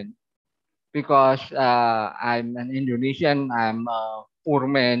opinion, because I'm an Indonesian, I'm a poor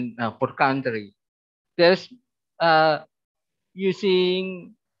man, poor country. There's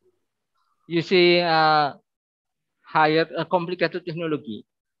using higher complicated technology.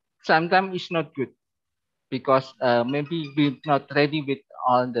 Sometimes it's not good because maybe we're not ready with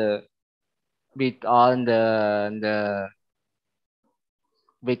all the with all the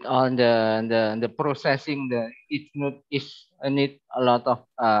with all the processing. It's not is need a lot of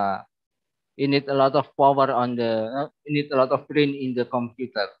you need a lot of power on the you need a lot of brain in the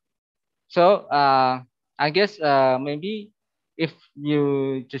computer. So I guess maybe if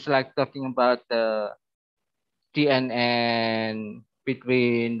you just like talking about the TNN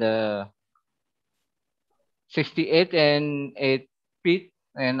between the 68 and 8 bit,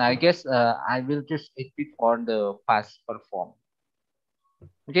 and I guess I will just 8 bit for the fast perform.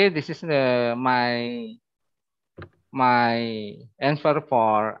 Okay, this is my answer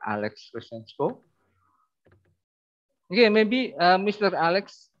for Alex Rosensko. Okay, maybe Mr.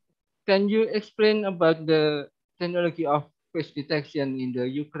 Alex, can you explain about the technology of face detection in the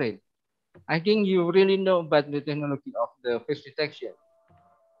Ukraine? I think you really know about the technology of the face detection.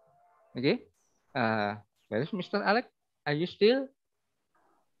 Okay, where is Mr. Alex? Are you still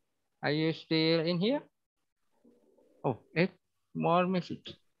in here? Oh, 8 more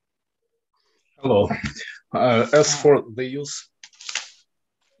message. Hello. As for the use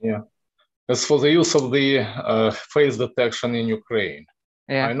of the face detection in Ukraine,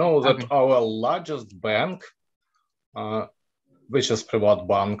 I know that our largest bank, which is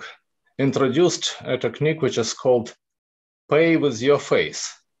Privatbank, introduced a technique which is called pay with your face.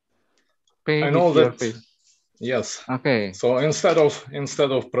 Face. Yes. Okay. So instead of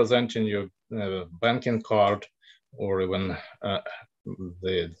presenting your banking card or even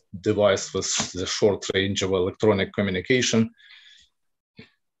the device with the short range of electronic communication,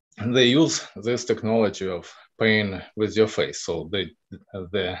 they use this technology of paying with your face. So the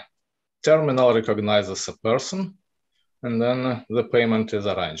terminal recognizes a person, and then the payment is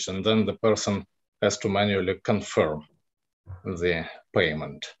arranged, and then the person has to manually confirm the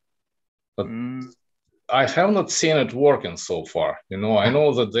payment. But I have not seen it working so far. You know, I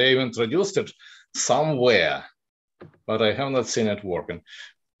know that they've introduced it somewhere, but I have not seen it working.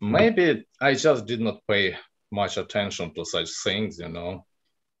 Maybe I just did not pay much attention to such things, you know.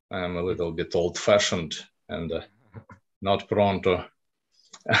 I'm a little bit old-fashioned and not prone to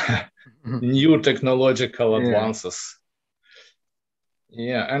new technological advances.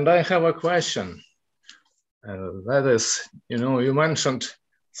 Yeah, and I have a question. That is, you know, you mentioned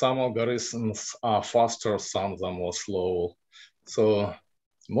some algorithms are faster, some are more slow. So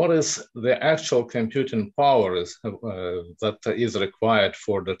what is the actual computing power that is required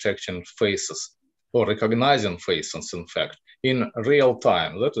for detecting faces or recognizing faces, in fact, in real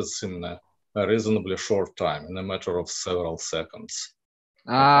time? That is in a reasonably short time, in a matter of several seconds.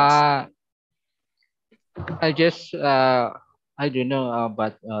 I just I don't know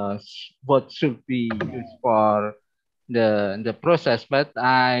but what should be used for the process, but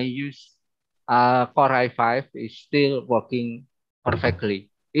I use Core i5 is still working perfectly.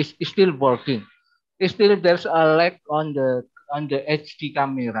 It's still working. It's still there's a lag on the HD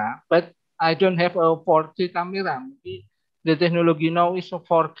camera, but I don't have a 4K camera. Maybe the technology now is a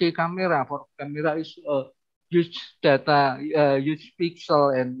 4K camera. For camera is a huge data, huge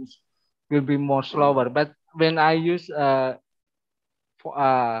pixel, and will be more slower. But when I use Core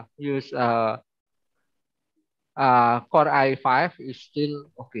i5, is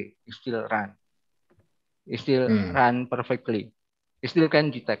still okay. It still run. It still run perfectly. It still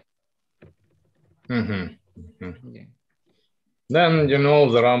can detect. Yeah. Then, you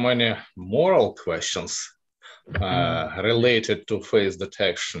know, there are many moral questions related to face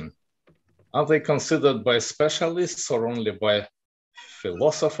detection. Are they considered by specialists or only by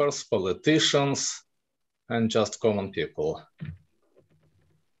philosophers, politicians, and just common people?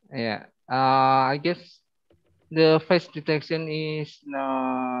 Yeah, I guess the face detection is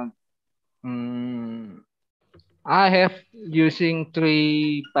not. I have using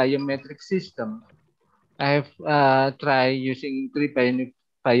 3 biometric system. I have tried using 3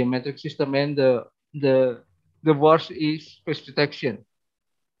 biometric system, and the worst is face detection.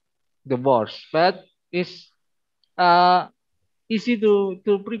 The worst, but it's uh easy to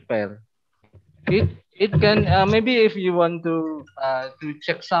prepare. It can maybe if you want to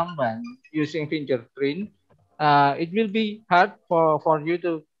check someone using fingerprint, it will be hard for you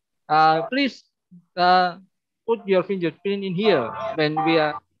to please put your fingerprint in here when we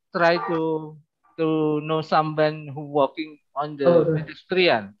are try to know someone who walking on the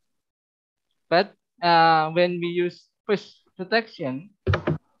pedestrian. But when we use face detection,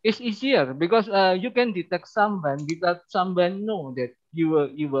 it's easier because you can detect someone without someone know that you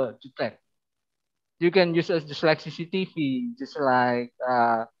were detect. You can use it just like CCTV, just like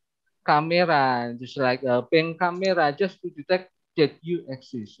camera, just like a pen camera, just to detect that you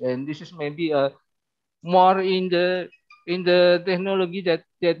exist. And this is maybe more in the technology that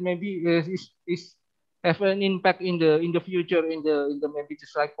maybe is have an impact in the future in the maybe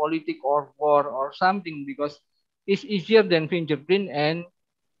just like politic or war or something, because it's easier than fingerprint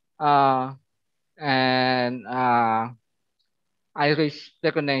uh and iris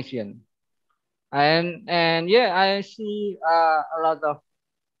recognition. And yeah, I see a lot of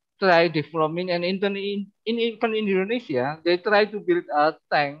try development, and even in Indonesia, they try to build a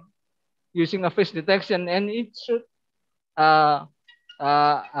tank using a face detection, and it should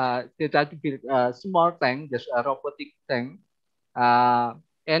they try to build a small tank, just a robotic tank,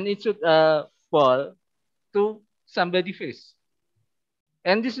 and it should fall to somebody face,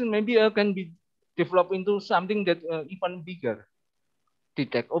 and this is maybe can be developed into something that even bigger,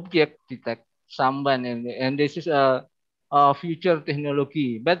 detect object, detect someone, and this is a future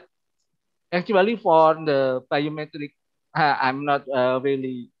technology. But actually, for the biometric, I'm not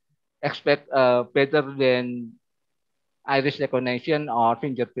really expect better than iris recognition or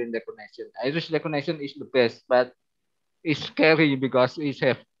fingerprint recognition. Iris recognition is the best, but it's scary because it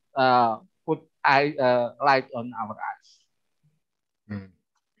have put light on our eyes.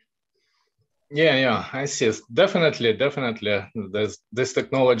 Yeah, I see. Definitely, this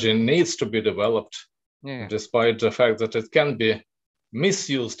technology needs to be developed, despite the fact that it can be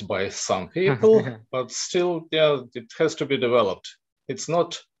misused by some people, but still, yeah, it has to be developed. It's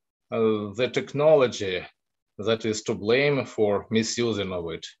not the technology that is to blame for misusing of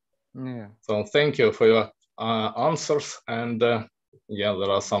it. So thank you for your answers, and yeah,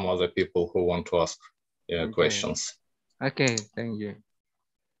 there are some other people who want to ask questions. Okay, thank you.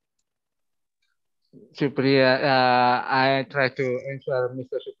 Supriya, I try to answer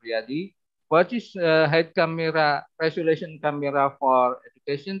Mr. Supriyadi. What is head camera resolution camera for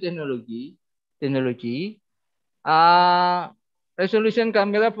education technology? resolution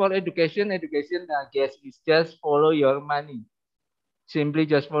camera for education. Education, I guess, is just follow your money. Simply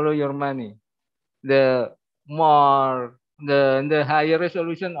just follow your money. The more the higher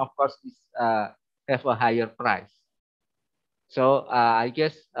resolution, of course, is have a higher price. So I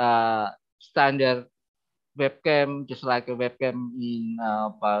guess standard webcam, just like a webcam in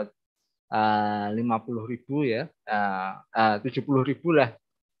about 50.000 ya, 70.000 lah,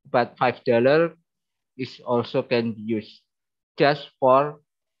 but $5 is also can be used just for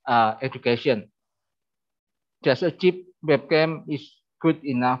education. Just a cheap webcam is good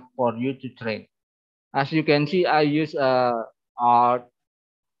enough for you to train. As you can see, I use our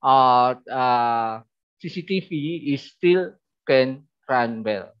CCTV is still can run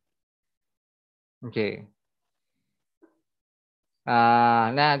well. Okay.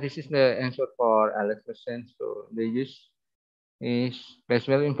 Now this is the answer for Alex question. So the use is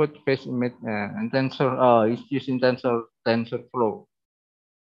visual input, face image, and tensor. Oh, it's using TensorFlow.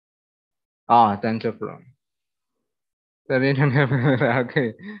 Oh, TensorFlow.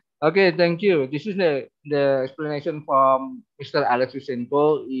 Okay. Okay, thank you. This is the explanation from Mr. Alex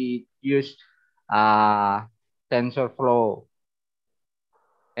Usenko. It used TensorFlow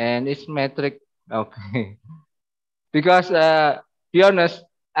and it's metric. Okay. Because be honest,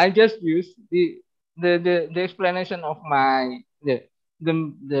 I just use the explanation of my the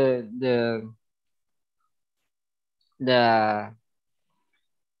the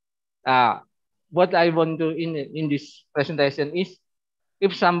what I want to in this presentation is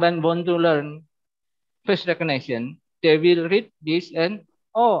if someone want to learn face recognition, they will read this and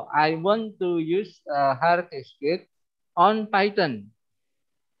oh, I want to use hair cascade on Python.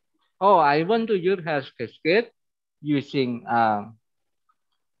 Oh, I want to use hair cascade using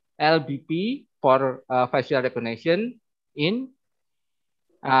LBP for facial recognition in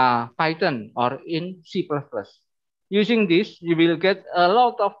Python or in C++. Using this, you will get a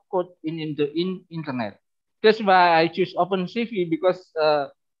lot of code in internet. That's why I choose OpenCV because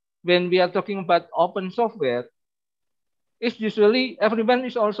when we are talking about open software, it's usually everyone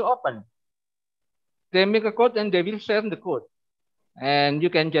is also open. They make a code and they will share the code. And you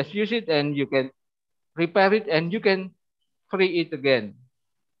can just use it and you can repair it and you can free it again.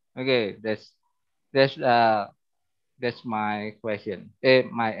 Okay, that's my question.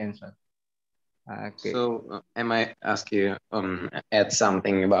 My answer. Okay. So I might ask you add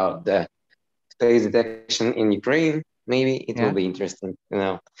something about the face detection in Ukraine. Maybe it will be interesting to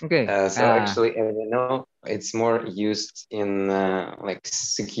know. Okay. So actually, as you know, it's more used in like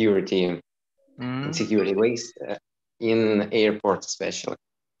security, in security ways in airports, especially.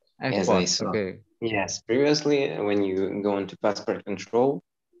 As I saw. Okay. Yes, previously when you go into passport control,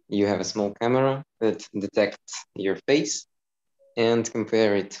 you have a small camera that detects your face and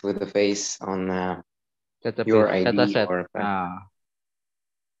compare it with the face on your ID or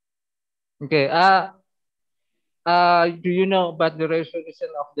okay. Do you know about the resolution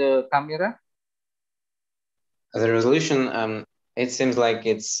of the camera? The resolution, it seems like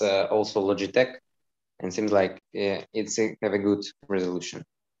it's also Logitech, and seems like it's have a good resolution.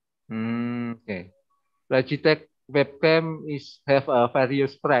 Okay. Logitech webcam have a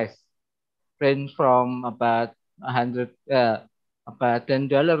various price, range from about about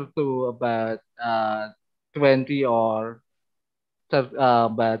 $10 to about 20 or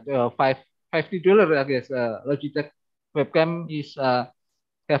about $50, I guess. Logitech webcam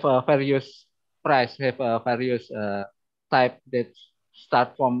have a various price, have a various type that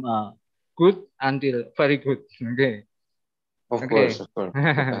start from good until very good. Okay. Of course.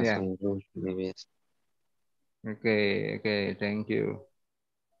 Yeah. Maybe yes. Okay. Thank you.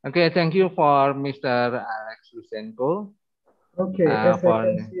 Okay, thank you for Mr. Alex Lusenko. Okay, as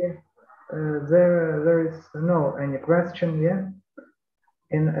I can see, there is no any question yet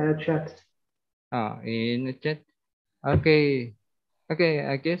in chat. In the chat. Okay.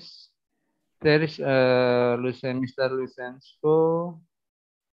 I guess there is Mr. Lusenko.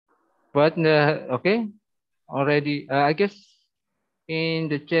 But okay, already. I guess in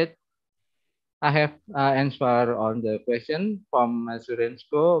the chat I have answer on the question from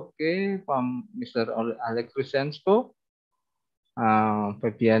Surensko. Okay, from Mr. Alex Lusenko.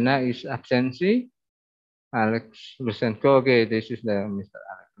 Fabiana is absency. Alex Lusenko. Okay, this is the Mr.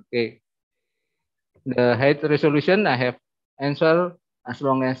 Alex. Okay. The height resolution I have answer as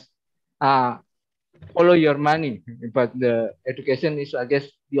long as follow your money. But the education is, I guess,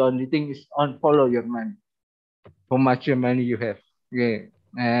 the only thing is on follow your money. How much your money you have. Okay.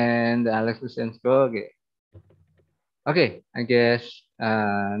 And Alex Lusenko. Okay. Okay. I guess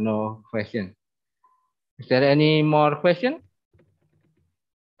no question. Is there any more question?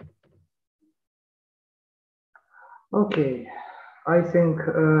 Okay. I think,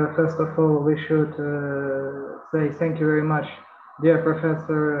 first of all, we should say thank you very much, dear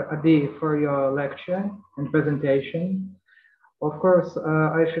Professor Adi, for your lecture and presentation. Of course,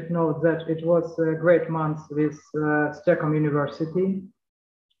 I should note that it was a great month with M.Kom University.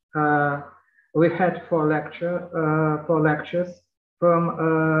 We had four lectures from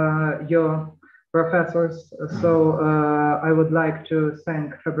your professors. So I would like to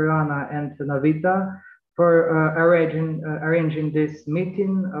thank Fabriana and Navita for arranging this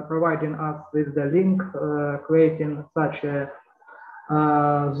meeting, providing us with the link, creating such a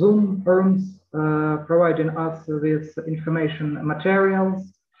Zoom rooms, providing us with information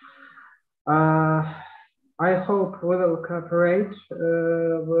materials. I hope we will cooperate.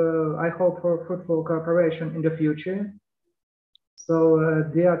 I hope for fruitful cooperation in the future. So,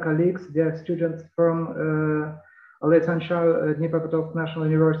 dear colleagues, dear students from Oles Honchar, Dnipro National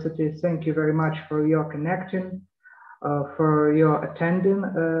University, thank you very much for your connecting, for your attending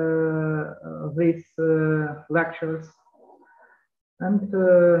these lectures. And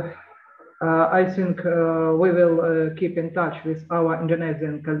I think we will keep in touch with our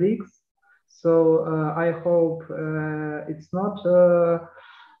Indonesian colleagues. So I hope it's not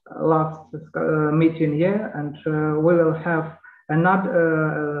last meeting here, and we will have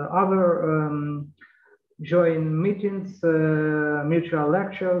another other joint meetings, mutual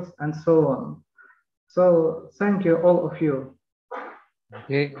lectures, and so on. So thank you, all of you.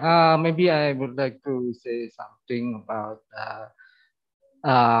 Okay, maybe I would like to say something about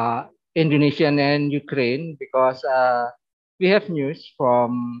Indonesian and Ukraine, because we have news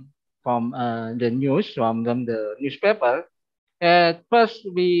from the news from the newspaper. At first,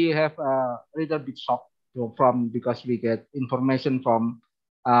 we have a little bit shock because we get information from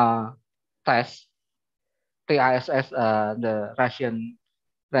TISS, the Russian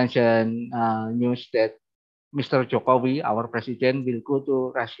news that Mr. Jokowi, our president, will go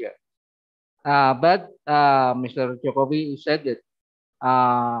to Russia. But Mr. Jokowi said that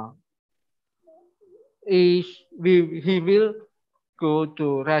he will go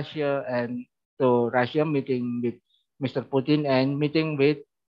to Russia and to Russia, meeting with Mr. Putin and meeting with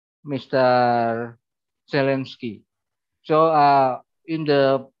Mr. Zelensky. So in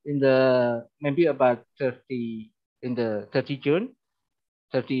the maybe about 30 June,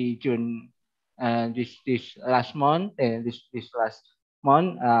 this last month, and this last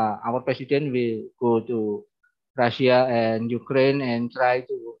month, our president will go to Russia and Ukraine and try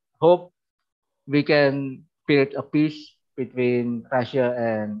to hope we can build a peace between Russia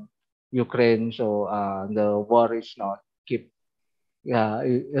and Ukraine, so the war is not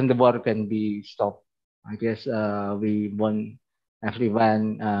and the war can be stopped. I guess we want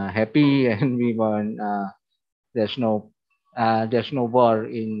everyone happy, and we want there's no war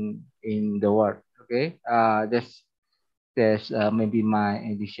in the world. Okay, that's maybe my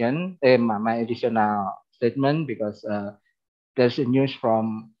additional statement, because there's a news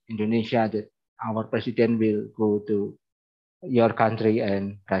from Indonesia that our president will go to your country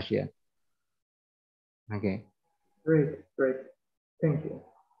and Russia. Okay. Great. Thank you.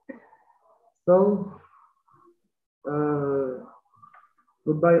 So,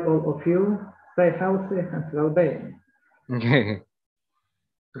 goodbye, all of you. Stay healthy and well-being. Okay.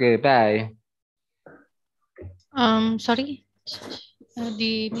 Okay, bye. Sorry,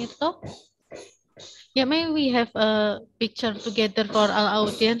 Dnipro. Yeah, maybe we have a picture together for our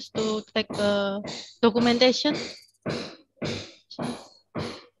audience to take documentation.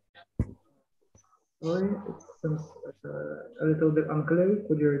 Sorry, it seems a little bit unclear.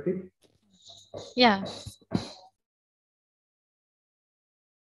 Could you repeat? Yeah.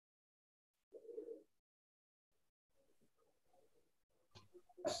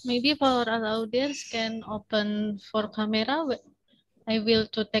 Maybe for our audience can open for camera. I will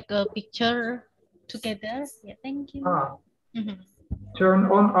to take a picture together. Yeah, thank you. Turn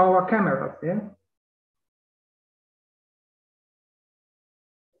on our cameras, yeah?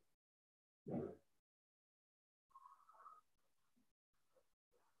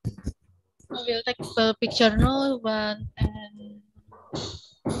 I will take a picture now, 1 and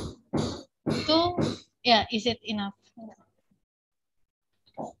 2. Yeah, is it enough?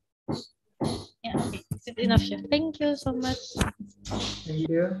 Yeah, okay. Is it enough? Chef? Thank you so much. Thank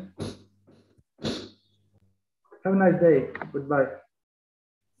you. Have a nice day. Goodbye.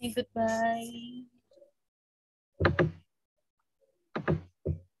 Okay, goodbye.